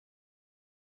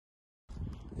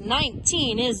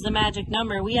19 is the magic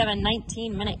number. We have a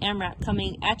 19-minute AMRAP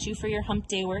coming at you for your hump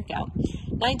day workout.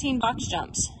 19 box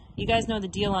jumps. You guys know the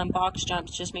deal on box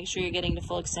jumps. Just make sure you're getting the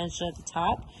full extension at the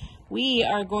top. We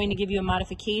are going to give you a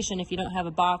modification if you don't have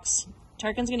a box.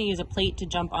 Tarkin's going to use a plate to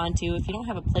jump onto. If you don't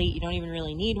have a plate, you don't even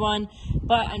really need one.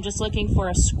 But I'm just looking for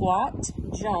a squat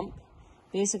jump,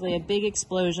 basically a big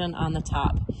explosion on the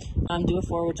top. Do a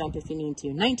forward jump if you need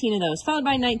to. 19 of those, followed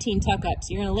by 19 tuck-ups.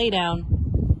 You're going to lay down.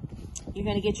 You're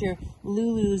going to get your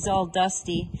Lulus all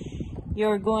dusty.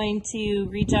 You're going to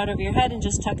reach out over your head and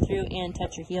just tuck through and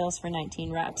touch your heels for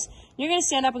 19 reps. You're going to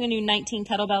stand up. We're going to do 19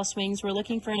 kettlebell swings. We're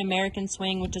looking for an American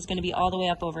swing, which is going to be all the way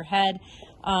up overhead.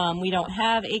 We don't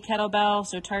have a kettlebell,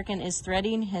 so Tarkin is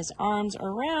threading his arms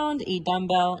around a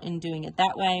dumbbell and doing it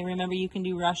that way. Remember, you can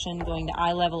do Russian going to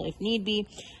eye level if need be,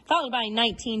 followed by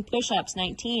 19 push-ups.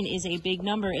 19 is a big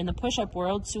number in the push-up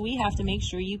world, so we have to make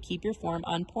sure you keep your form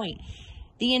on point.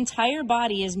 The entire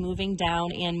body is moving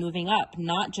down and moving up,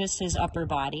 not just his upper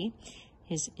body.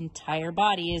 His entire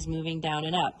body is moving down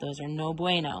and up. Those are no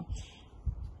bueno.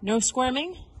 No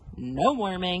squirming, no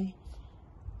worming.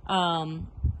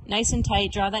 Nice and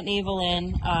tight, draw that navel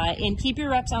in, and keep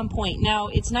your reps on point. Now,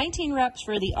 it's 19 reps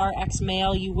for the RX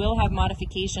male. You will have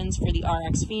modifications for the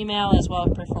RX female, as well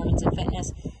as performance and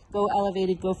fitness. Go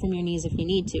elevated, go from your knees if you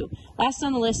need to. Last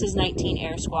on the list is 19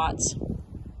 air squats.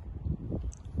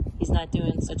 He's not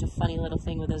doing such a funny little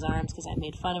thing with his arms because I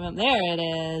made fun of him. There it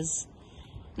is.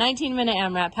 19-minute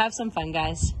AMRAP. Have some fun,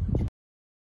 guys.